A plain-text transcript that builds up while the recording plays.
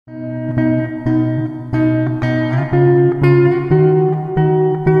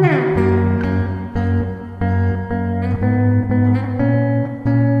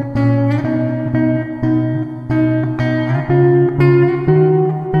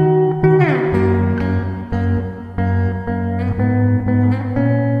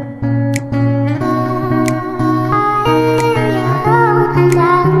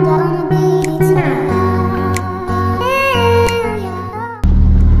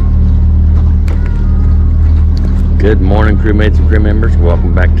Good morning, crewmates and crew members.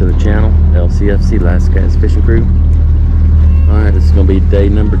 Welcome back to the channel, LCFC, Last Cast Fishing Crew. Alright, this is going to be day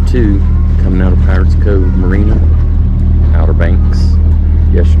number 2 coming out of Pirates Cove Marina, Outer Banks.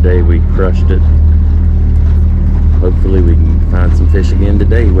 Yesterday we crushed it. Hopefully we can find some fish again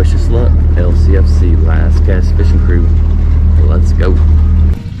today. Wish us luck. LCFC, Last Cast Fishing Crew. Let's go.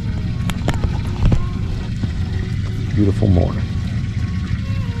 Beautiful morning.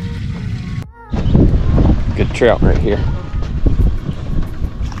 Good trout right here.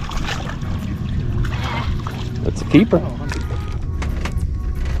 That's a keeper.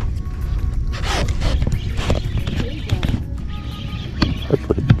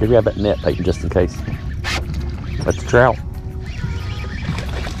 Here, grab that net bait just in case. That's a trout.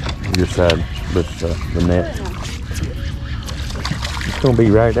 On your side with the net. It's gonna be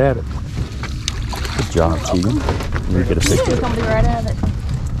right at it. Good job, Tegan. Let me get a picture. It's gonna be right at it.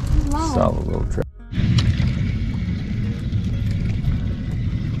 Solid little trout.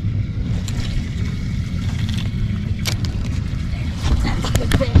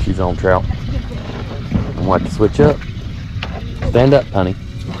 She's on trout. I'm going to have to switch up. Stand up, honey.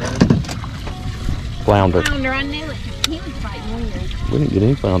 Flounder. Flounder, I knew it. He was fighting weird. We didn't get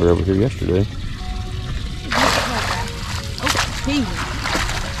any flounder over here yesterday.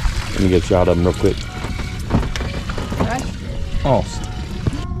 Let me get a shot of them real quick. Awesome.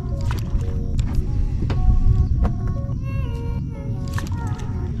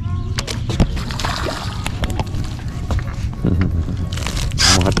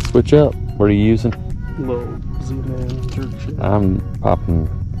 I'm gonna have to switch up. What are you using? Little Z-Man jerk. I'm popping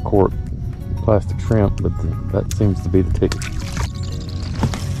cork plastic shrimp, but that seems to be the ticket.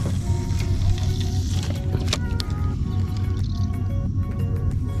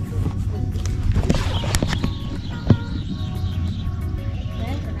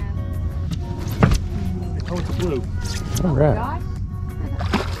 Oh, it's a blue. All right.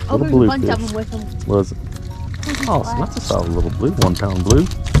 Oh, there's a bunch of them with them. Was it? Awesome. That's a solid little blue. 1 pound blue.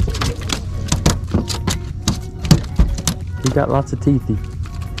 We got lots of teethy.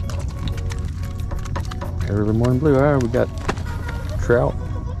 Every morning blue. All right, we got trout,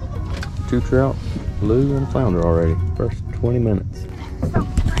 2 trout, blue, and a flounder already. First 20 minutes. Right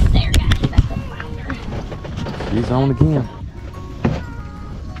there, guys. That's a flounder. She's on again.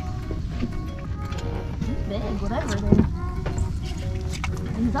 He's big, whatever it is.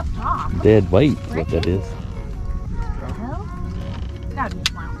 He's up top. Dead weight is what that is. Gotta be a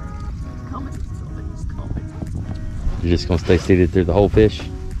flounder. He's coming. He's coming. You're just gonna stay seated through the whole fish?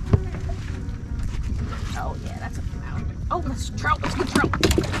 Oh yeah, that's a flounder. Oh, that's a trout. That's a good trout.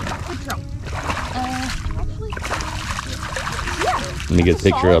 Good trout. Actually, yeah. Let me get a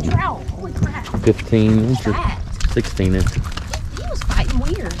picture of him. Trout. Holy crap. 15 inch or That. 16 inch. He was fighting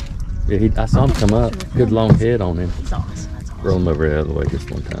weird. Yeah, I saw him come up. Good long head on him. He's awesome. That's awesome. Roll him over the other way just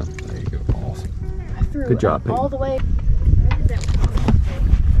one time. There you go. Awesome. I threw Good job, all baby. the way.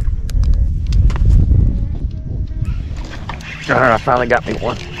 All right, I finally got me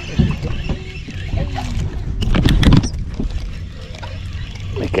one.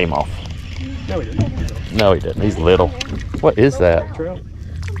 He came off. No, he didn't. No, he didn't. He's little. What is that? Trout.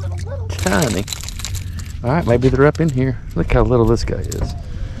 Tiny. All right, maybe they're up in here. Look how little this guy is.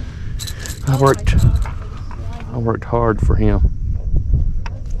 I worked hard for him.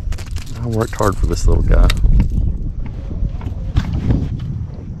 I worked hard for this little guy.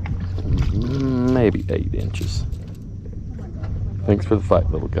 Maybe 8 inches. Thanks for the fight,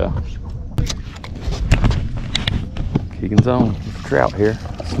 little guy. Keegan's on trout here,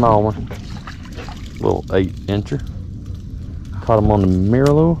 small one, little 8 incher. Caught him on the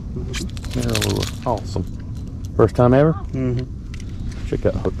Miraloo. Awesome. First time ever? Mm-hmm. Check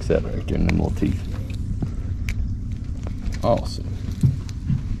out hook set right there in them little teeth. Awesome.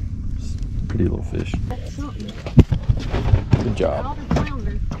 Pretty little fish. Good job.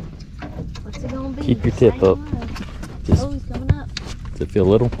 What's it gonna be? Keep your tip up. Just, Oh, he's coming up. does it feel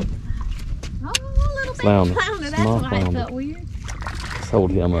little? Oh, little Flounder. baby flounder. That's Small why flounder. it felt weird. Just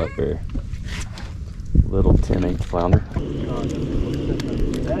hold him up there. Little 10-inch flounder.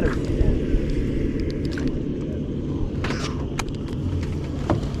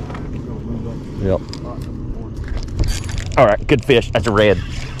 Yep. All right, good fish. That's a red.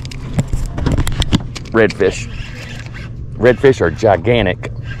 Redfish. Redfish are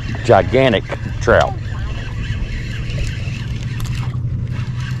gigantic trout.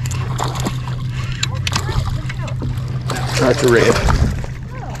 That's a red.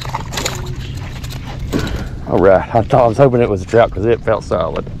 All right, I was hoping it was a trout because it felt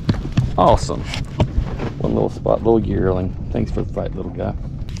solid. Awesome. One little spot, little yearling. Thanks for the fight, little guy.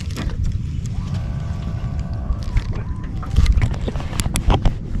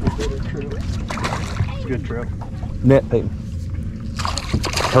 Good trout. Net, Peyton.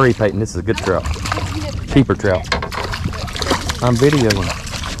 Hurry, Peyton. This is a good trout. Cheaper trout. I'm videoing.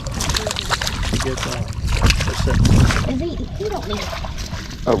 He don't need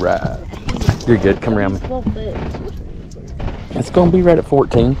All right. You're good. Come around me. 12 foot. It's gonna be right at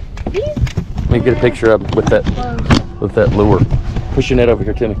 14. Let me get a picture of it with that lure. Push your net over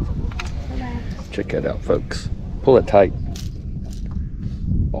here to me. Check that out, folks. Pull it tight.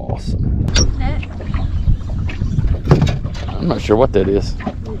 Awesome. I'm not sure what that is.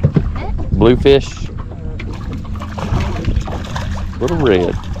 Bluefish. Little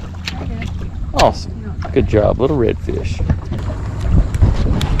red. Awesome. Good job, little red fish.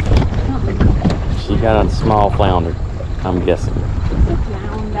 She got a small flounder, I'm guessing.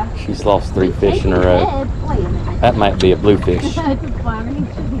 She's lost 3 fish in a row. That might be a bluefish.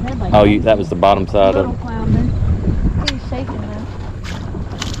 Oh, that was the bottom side of it.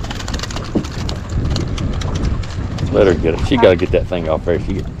 Let her get it. She got to get that thing off there.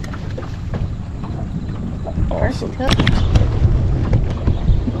 Awesome.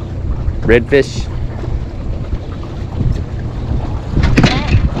 Redfish.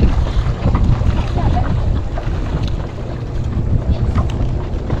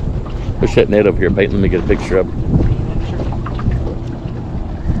 Push that net over here, Peyton. Let me get a picture of it.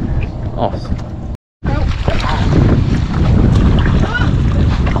 Awesome.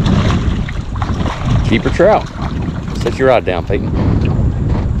 Cheaper trout. Set your rod down, Peyton.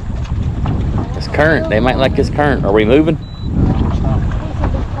 It's current. They might like this current. Are we moving?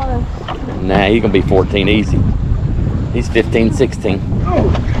 Nah, you're gonna be 14 easy. He's 15, 16.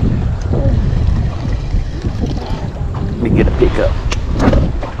 Let me get a pickup.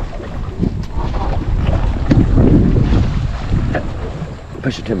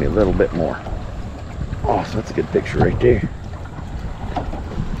 Push it to me a little bit more. Oh, so that's a good picture right there.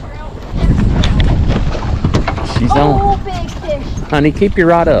 She's on. Big fish. Honey, keep your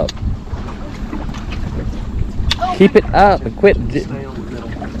rod up. Keep it up and quit.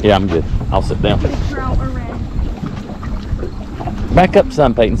 Yeah, I'm good. I'll sit down. Back up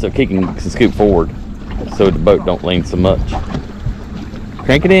some, Peyton, so Key can scoot forward so the boat don't lean so much.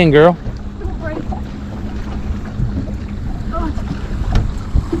 Crank it in, girl.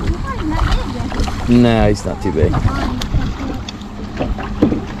 No, he's not too big.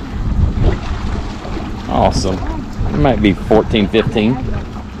 Awesome. It might be 14, 15.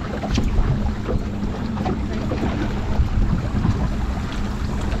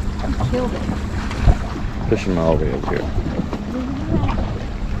 Push him all the way over here.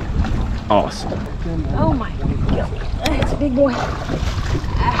 Awesome. Oh my God. That's a big boy.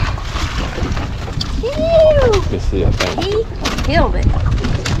 You see that thing? He killed it.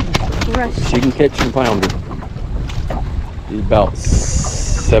 She can catch some flounder. He's about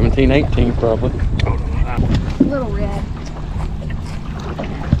 17, 18 probably. Little red.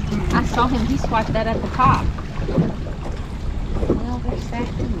 I saw him, he swiped that at the top. Well, they're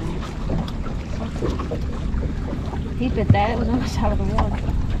stacked in there. He bit that, it was almost out of the water.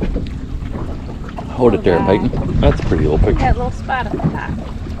 Hold it there, Peyton. That's a pretty little picture. That little spot at the top.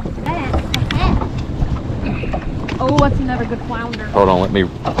 Oh, that's another good flounder. Hold on, let me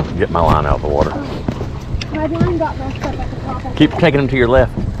get my line out of the water. My line got messed up at the top. Keep taking them to your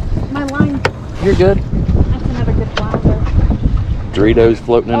left. My line. You're good. That's another good flounder. Doritos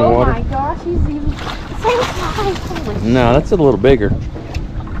floating in the water. Oh my gosh, he's even the same size. Holy No, that's a little bigger.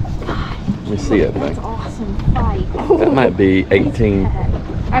 Let me see it. That's awesome fight. That might be 18.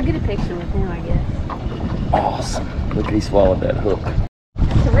 I'll get a picture with him, I guess. Awesome. Look, he swallowed that hook.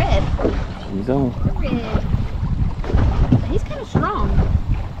 It's a red. He's on. Red. He's kind of strong.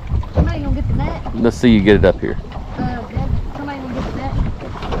 Somebody gonna get the net. Let's see you get it up here. Somebody gonna get the net.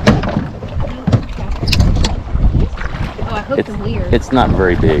 Oh, I hooked him weird. It's not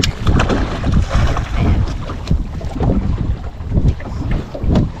very big.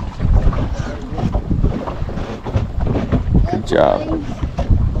 Good job.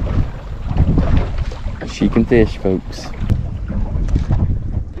 She can fish, folks.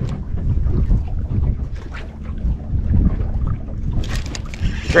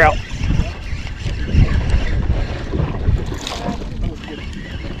 Trout.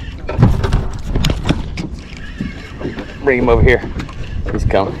 Bring him over here. He's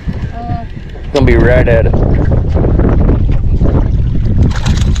coming. He's gonna be right at it.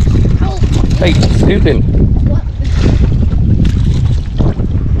 Hey, scoop him.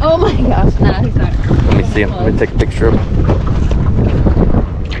 Oh my gosh, no, he's not. Let me see him. Let me take a picture of him.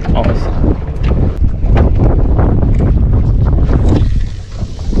 Awesome.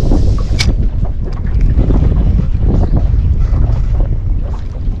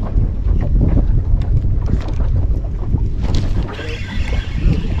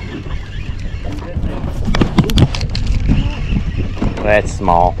 it's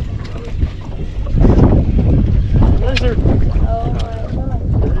small. Lizard. Oh my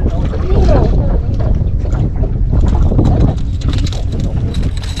God.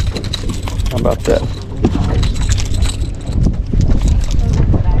 How about that?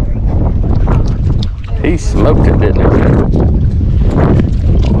 He smoked it, didn't he?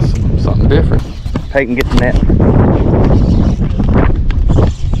 Awesome. Something different. Peyton, get the net.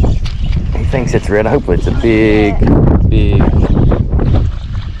 He thinks it's red. Hopefully it's a big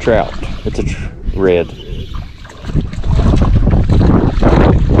trout. It's a red.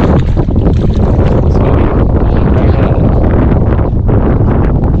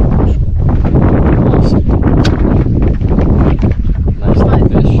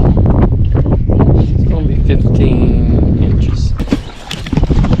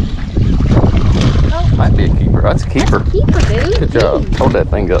 That's a keeper. That's a keeper, dude. Good job. Hold that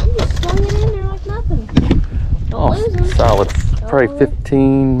thing up. You just swung it in there like nothing. Oh, solid. Probably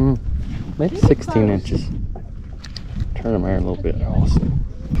 15, maybe 16 inches. Turn them here a little bit. Awesome.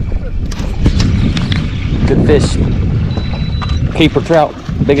 Good fish. Keeper trout.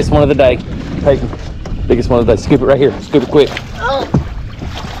 Biggest one of the day. Peyton. Biggest one of the day. Scoop it right here. Scoop it quick. Oh.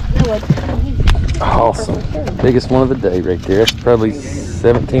 No, awesome. Biggest one of the day right there. That's probably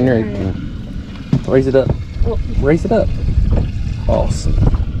 17 or 18. Raise it up. Raise it up. Awesome.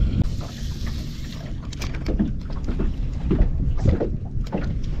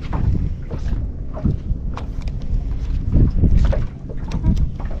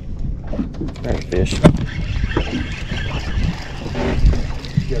 There's fish.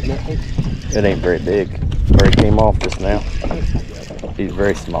 It ain't very big. Already came off just now. He's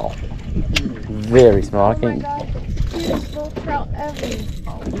very small. Very small. I can't. Cutest little trout ever.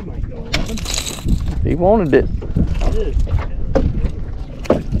 He wanted it.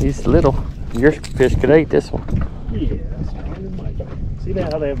 He's little. Your fish could eat this one. Yeah, that's fine. See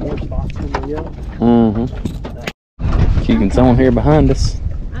how they have more spots in the yellow? Mm-hmm. Keeping someone here behind us.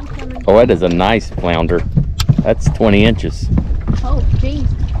 I'm coming. Oh, that is a nice flounder. That's 20 inches. Oh, jeez.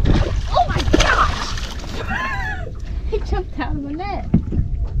 Oh my gosh! He jumped out of my net.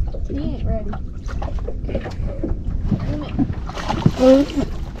 He ain't ready.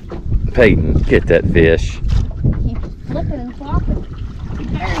 Peyton, get that fish. He's flipping and flopping.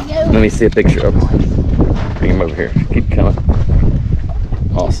 There he goes. Let me see a picture of him. Bring him over here. Keep coming.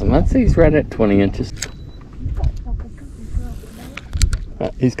 Awesome. That's he's right at 20 inches.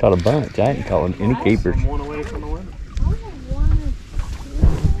 He's caught a bunch. I ain't caught any keepers. One away from the winner.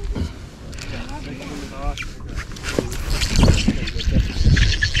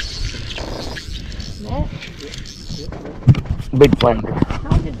 Big flounder.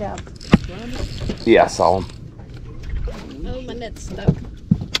 How'd you go? Yeah, I saw him. Oh, my net's stuck.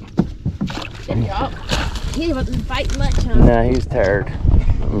 Good job. He wasn't fighting much, huh? Nah, he's tired.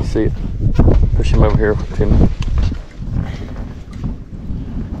 Let me see it. Push him over here to me.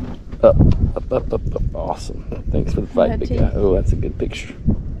 Up, up, up, up, up. Awesome. Thanks for the fight, big guy. Oh, that's a good picture.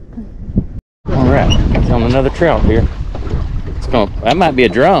 All right, he's on another trout here. It's going. That might be a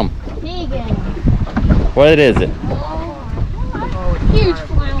drum. Big one. What is it? Huge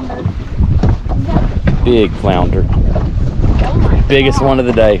flounder. Big flounder. Oh my Biggest God. one of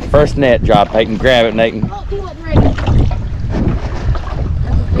the day. First net drop, Peyton. Grab it, Nathan. Oh, he wasn't ready.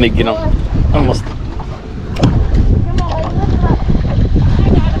 Let me get on. Almost. Come on, lift it up. I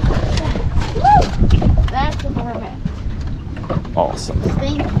got it. Woo! That's a barbet. Awesome.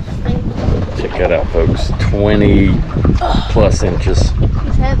 Stink. Check that out, folks. 20 plus inches.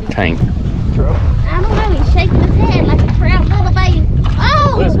 He's heavy. Tank. I don't know, he's shaking his head like a trout little baby.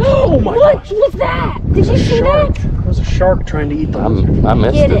 Oh! Oh my what gosh. was that? Did you see that? There was a shark trying to eat the lizard. I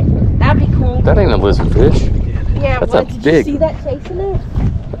missed Get it. it. That'd be cool. That ain't a lizard fish. Yeah, That's what? a Did big- you see that chasing it?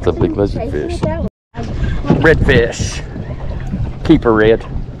 That's a big lizard Chasing fish. it that way. Redfish. Keeper red.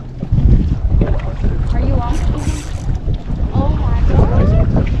 Are you off? Oh my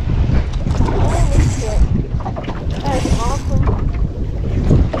God. Holy shit. That is awesome.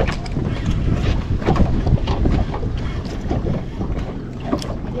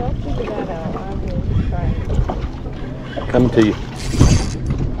 Y'all figure that out. I will try. Coming to you.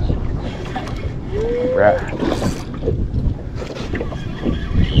 Right.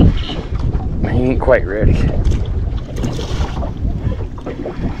 He ain't quite ready.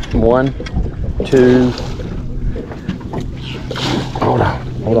 1, 2. Hold on.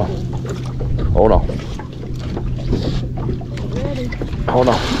 Hold on. Hold on. Hold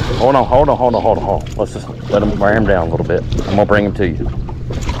on. Hold on. Hold on. Hold on. Hold on. Hold on. Let's just let him wear him down a little bit. I'm gonna bring him to you.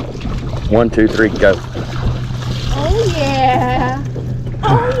 1, 2, 3, go. Oh yeah.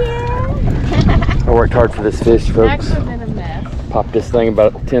 Oh yeah. I worked hard for this fish, That folks. could have been a mess. Popped this thing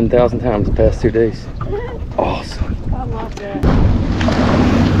about 10,000 times the past 2 days. Awesome. I like that.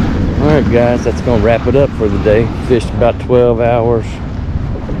 Alright guys, that's gonna wrap it up for the day. Fished about 12 hours.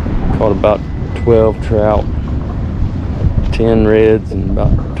 Caught about 12 trout, 10 reds, and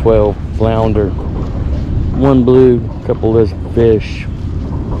about 12 flounder. 1 blue, a couple lizard fish,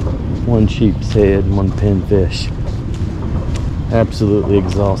 1 sheep's head, and 1 pinfish. Absolutely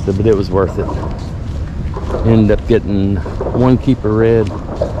exhausted, but it was worth it. Ended up getting 1 keeper red,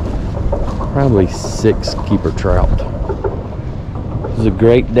 probably 6 keeper trout. It was a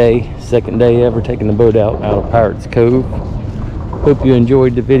great day. Second day ever taking the boat out of Pirates Cove. Hope you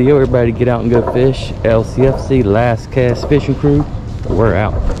enjoyed the video. Everybody get out and go fish. LCFC Last Cast Fishing Crew, we're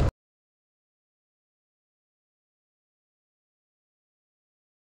out.